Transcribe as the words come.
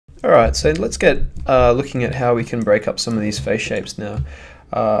Alright, so let's get looking at how we can break up some of these face shapes now.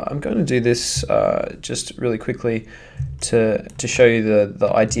 I'm going to do this just really quickly to show you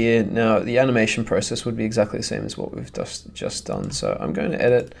the idea. Now, the animation process would be exactly the same as what we've just done. So I'm going to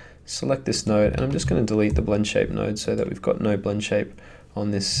edit, select this node, and I'm just going to delete the blend shape node so that we've got no blend shape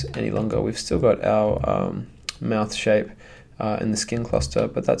on this any longer. We've still got our mouth shape in the skin cluster,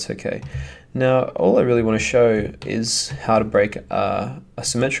 but that's okay. Now, all I really want to show is how to break a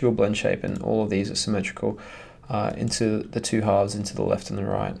symmetrical blend shape, and all of these are symmetrical into the two halves, into the left and the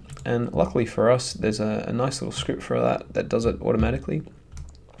right. And luckily for us, there's a nice little script for that does it automatically.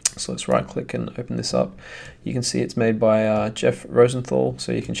 So let's right click and open this up. You can see it's made by Jeff Rosenthal,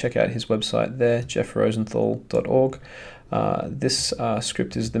 so you can check out his website there, jeffrosenthal.org. This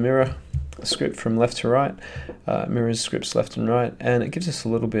script is the mirror script from left to right, mirrors scripts left and right, and it gives us a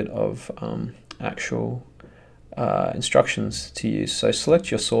little bit of actual instructions to use. So select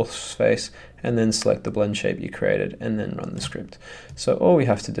your source face and then select the blend shape you created and then run the script. So all we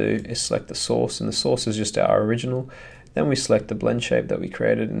have to do is select the source, and the source is just our original. Then we select the blend shape that we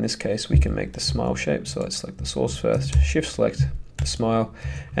created. In this case, we can make the smile shape. So let's select the source first, shift select the smile,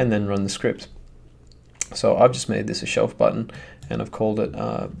 and then run the script. So I've just made this a shelf button, and I've called it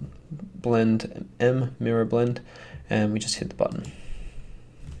blend M, mirror blend, and we just hit the button.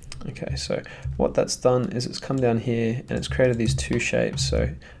 Okay, so what that's done is it's come down here and it's created these two shapes. So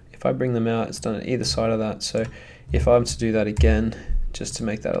if I bring them out, it's done at either side of that. So if I'm to do that again, just to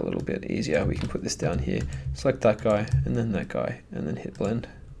make that a little bit easier, we can put this down here, select that guy and then that guy, and then hit blend.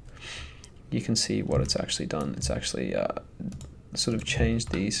 You can see what it's actually done. It's actually sort of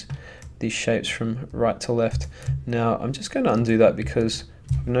changed these shapes from right to left. Now I'm just going to undo that because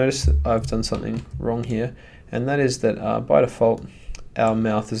I've noticed that I've done something wrong here, and that is that by default our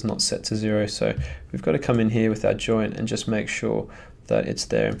mouth is not set to 0, so we've got to come in here with our joint and just make sure that it's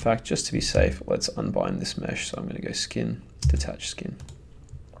there. In fact, just to be safe, let's unbind this mesh. So I'm going to go skin, detach skin,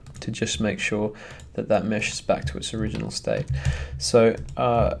 to just make sure that that mesh is back to its original state. So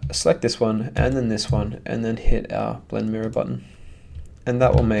select this one and then this one, and then hit our blend mirror button, and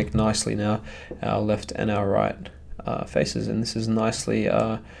that will make nicely now our left and our right faces. And this is nicely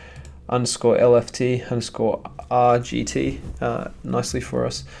underscore LFT underscore RGT nicely for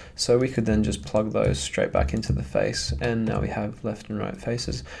us. So we could then just plug those straight back into the face, and now we have left and right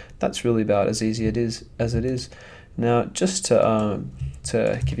faces. That's really about as easy as it is. Now, just to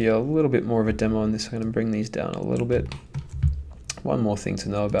give you a little bit more of a demo on this, I'm going to bring these down a little bit. One more thing to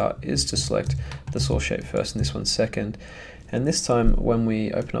know about is to select the source shape first and this one second. And this time when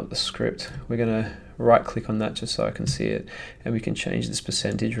we open up the script, we're going to right click on that just so I can see it, and we can change this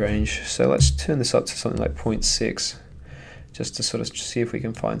percentage range. So let's turn this up to something like 0.6, just to sort of see if we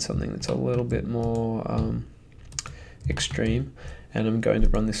can find something that's a little bit more extreme. And I'm going to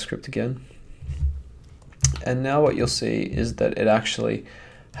run this script again. And now what you'll see is that it actually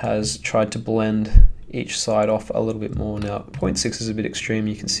has tried to blend each side off a little bit more. Now 0.6 is a bit extreme.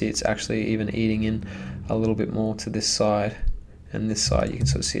 You can see it's actually even eating in a little bit more to this side, and this side you can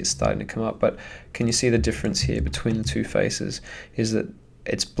sort of see it's starting to come up. But can you see the difference here between the two faces is that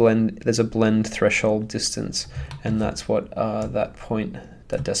there's a blend threshold distance, and that's what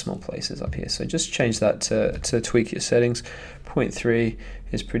that decimal place is up here. So just change that to tweak your settings. 0.3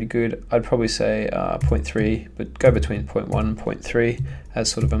 is pretty good. I'd probably say 0.3, but go between 0.1 and 0.3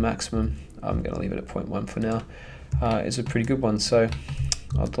 as sort of a maximum. I'm going to leave it at 0.1 for now. Is a pretty good one. So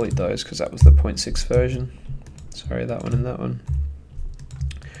I'll delete those because that was the 0.6 version. Sorry, that one and that one.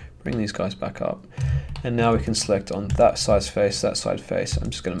 Bring these guys back up, and now we can select on that size face, that side face. I'm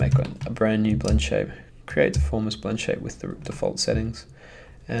just going to make a brand new blend shape, create deformers blend shape with the default settings.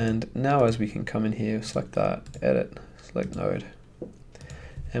 And now as we can come in here, select that, edit, select node,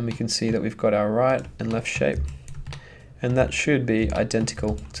 and we can see that we've got our right and left shape, and that should be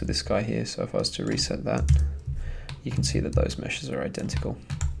identical to this guy here. So if I was to reset that, you can see that those meshes are identical,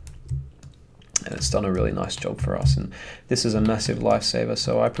 and it's done a really nice job for us. And this is a massive lifesaver.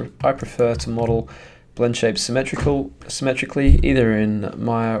 So I prefer to model blend shapes symmetrically, either in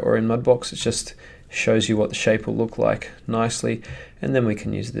Maya or in Mudbox. It just shows you what the shape will look like nicely, and then we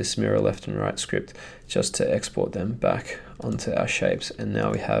can use this mirror left and right script just to export them back onto our shapes. And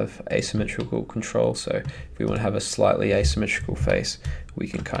now we have asymmetrical control. So if we want to have a slightly asymmetrical face, we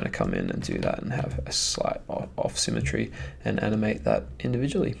can kind of come in and do that and have a slight off symmetry and animate that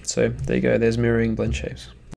individually. So there you go, there's mirroring blend shapes.